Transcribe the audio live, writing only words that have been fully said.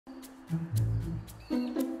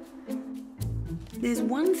There's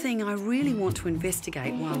one thing I really want to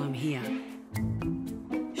investigate while I'm here.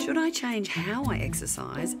 Should I change how I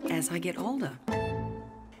exercise as I get older?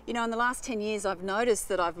 You know, in the last 10 years, I've noticed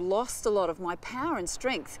that I've lost a lot of my power and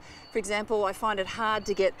strength. For example, I find it hard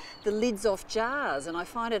to get the lids off jars, and I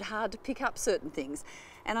find it hard to pick up certain things.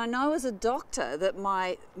 And I know as a doctor that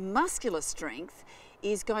my muscular strength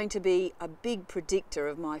is going to be a big predictor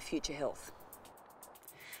of my future health.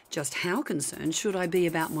 Just how concerned should I be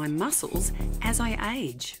about my muscles as I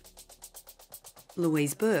age?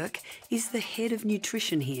 Louise Burke is the head of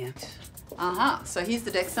nutrition here. Aha, so here's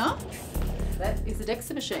the DEXA. That is the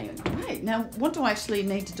DEXA machine. Great. Now, what do I actually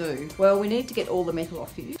need to do? Well, we need to get all the metal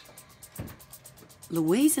off you.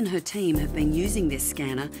 Louise and her team have been using this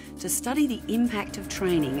scanner to study the impact of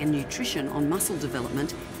training and nutrition on muscle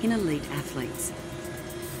development in elite athletes.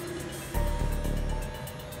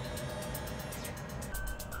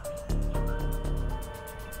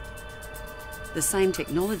 The same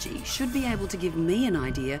technology should be able to give me an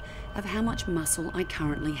idea of how much muscle I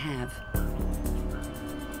currently have.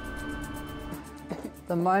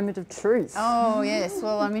 The moment of truth. Oh, yes.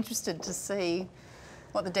 Well, I'm interested to see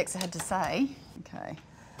what the DEXA had to say. Okay.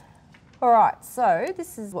 All right, so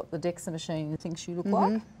this is what the DEXA machine thinks you look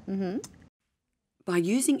like. By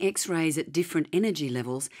using X-rays at different energy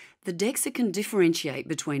levels, the DEXA can differentiate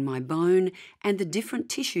between my bone and the different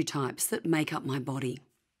tissue types that make up my body.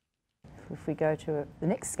 If we go to the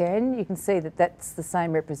next scan, you can see that that's the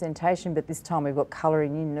same representation, but this time we've got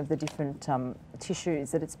colouring in of the different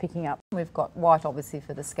tissues that it's picking up. We've got white, obviously,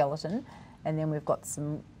 for the skeleton, and then we've got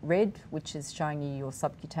some red, which is showing you your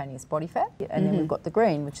subcutaneous body fat, and then we've got the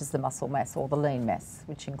green, which is the muscle mass, or the lean mass,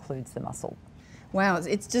 which includes the muscle. Wow,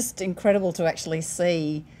 it's just incredible to actually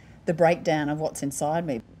see the breakdown of what's inside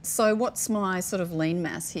me. So what's my sort of lean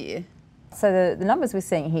mass here? So the numbers we're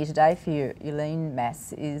seeing here today for your lean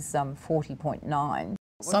mass is 40.9.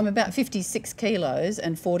 So I'm about 56 kilos,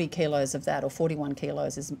 and 40 kilos of that, or 41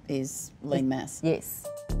 kilos, is lean mass. Yes.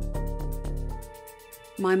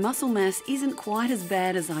 My muscle mass isn't quite as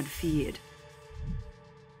bad as I'd feared.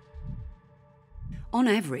 On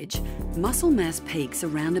average, muscle mass peaks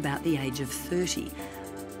around about the age of 30,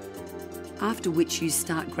 after which you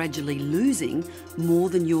start gradually losing more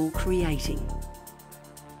than you're creating.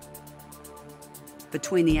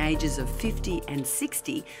 Between the ages of 50 and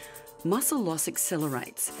 60, muscle loss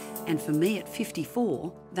accelerates, and for me at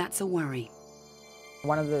 54, that's a worry.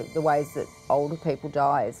 One of the ways that older people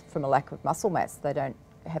die is from a lack of muscle mass. They don't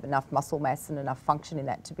have enough muscle mass and enough function in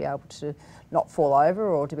that to be able to not fall over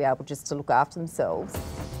or to be able just to look after themselves.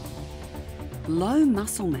 Low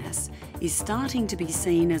muscle mass is starting to be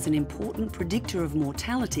seen as an important predictor of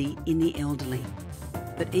mortality in the elderly.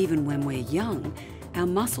 But even when we're young, our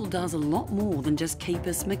muscle does a lot more than just keep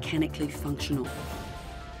us mechanically functional.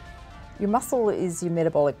 Your muscle is your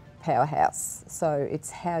metabolic powerhouse, so it's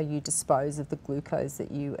how you dispose of the glucose that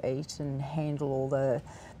you eat and handle all the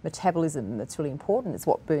metabolism that's really important. It's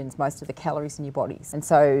what burns most of the calories in your bodies. And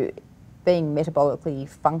so being metabolically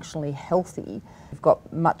functionally healthy, you've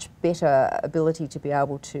got much better ability to be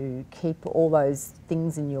able to keep all those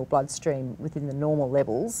things in your bloodstream within the normal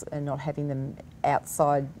levels and not having them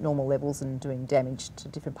outside normal levels and doing damage to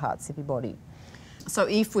different parts of your body. So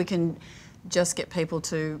if we can just get people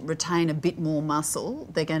to retain a bit more muscle,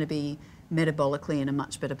 they're going to be metabolically in a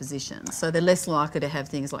much better position. So they're less likely to have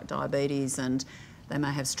things like diabetes, and they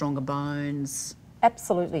may have stronger bones.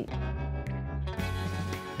 Absolutely.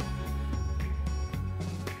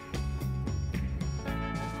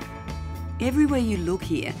 Everywhere you look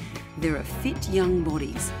here, there are fit young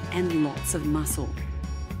bodies and lots of muscle.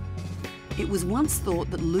 It was once thought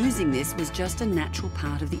that losing this was just a natural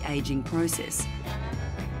part of the ageing process.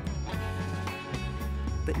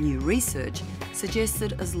 But new research suggests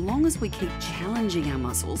that as long as we keep challenging our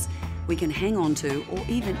muscles, we can hang on to or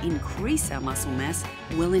even increase our muscle mass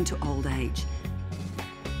well into old age.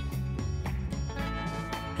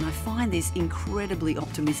 And I find this incredibly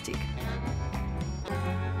optimistic.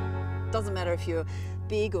 Doesn't matter if you're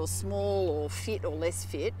big or small or fit or less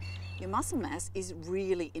fit, your muscle mass is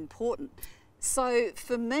really important. So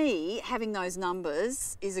for me, having those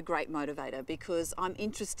numbers is a great motivator because I'm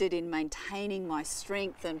interested in maintaining my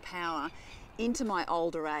strength and power into my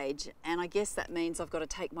older age, and I guess that means I've got to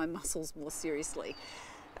take my muscles more seriously.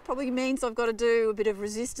 It probably means I've got to do a bit of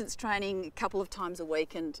resistance training a couple of times a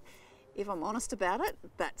week, and if I'm honest about it,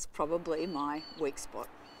 that's probably my weak spot.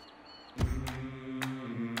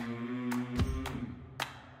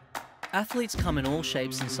 Athletes come in all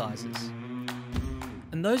shapes and sizes,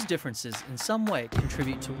 and those differences in some way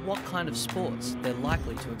contribute to what kind of sports they're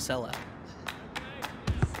likely to excel at.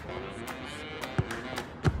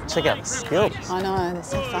 Check out the skills. I know, they're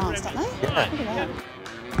so fast, aren't they? Yeah. Look at that.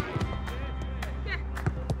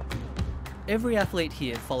 Every athlete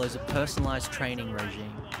here follows a personalised training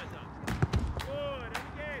regime.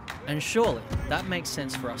 And surely that makes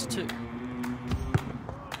sense for us too.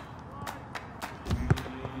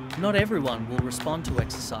 Not everyone will respond to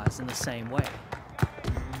exercise in the same way.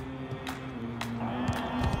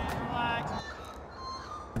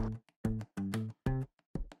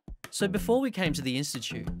 So before we came to the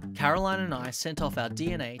Institute, Caroline and I sent off our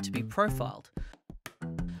DNA to be profiled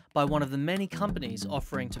by one of the many companies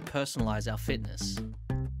offering to personalise our fitness.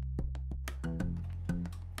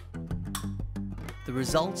 The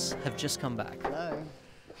results have just come back. Hello.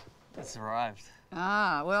 It's arrived.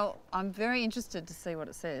 Ah, well, I'm very interested to see what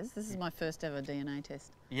it says. This is my first ever DNA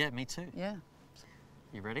test. Yeah, me too. Yeah.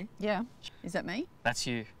 You ready? Yeah. Is that me? That's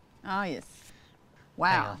you. Ah, yes. Hang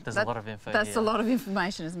Wow. on, there's a lot of info That's here. a lot of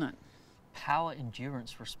information, isn't it? Power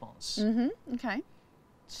endurance response. Mm-hmm. Okay.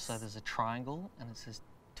 So there's a triangle and it says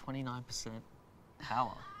 29%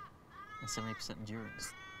 power and 70%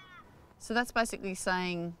 endurance. So that's basically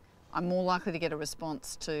saying I'm more likely to get a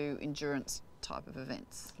response to endurance type of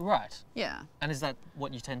events. Right. Yeah. And is that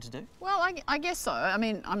what you tend to do? Well, I guess so. I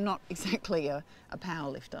mean, I'm not exactly a power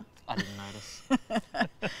lifter. I didn't notice.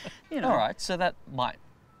 You know. All right, so that might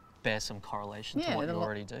bear some correlation to Yeah, what the you lo-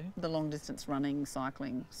 already do. The long distance running,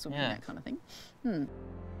 cycling, swimming, Yeah. that kind of thing.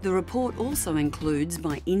 The report also includes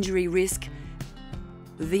my injury risk,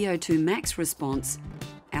 VO2 max response,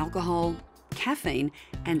 alcohol, caffeine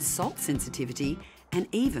and salt sensitivity, and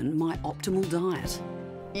even my optimal diet.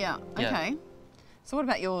 Yeah, Yeah. okay. So what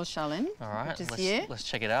about yours, Charlene? All right, Which is here? let's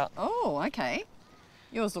check it out. Oh, okay.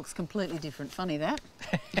 Yours looks completely different. Funny that.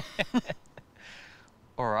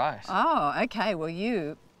 All right. Oh, okay. Well,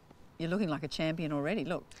 you're looking like a champion already.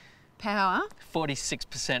 Look, power.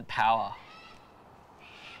 46% power.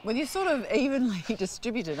 Well, you're sort of evenly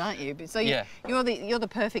distributed, aren't you? So Yeah. you're the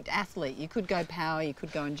perfect athlete. You could go power, you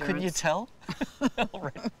could go endurance. Couldn't you tell?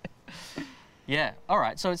 Already. Yeah, all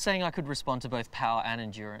right. So it's saying I could respond to both power and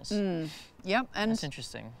endurance. Yep, That's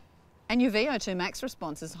interesting. and your VO2 max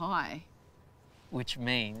response is high. Which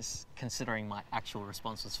means, considering my actual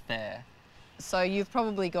response was fair, So you've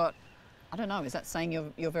probably got, I don't know, is that saying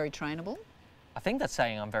you're very trainable? I think that's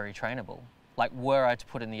saying I'm very trainable. Like, were I to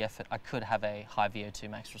put in the effort, I could have a high VO2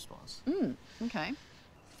 max response. Okay.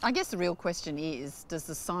 I guess the real question is, does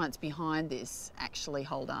the science behind this actually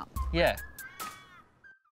hold up? Yeah,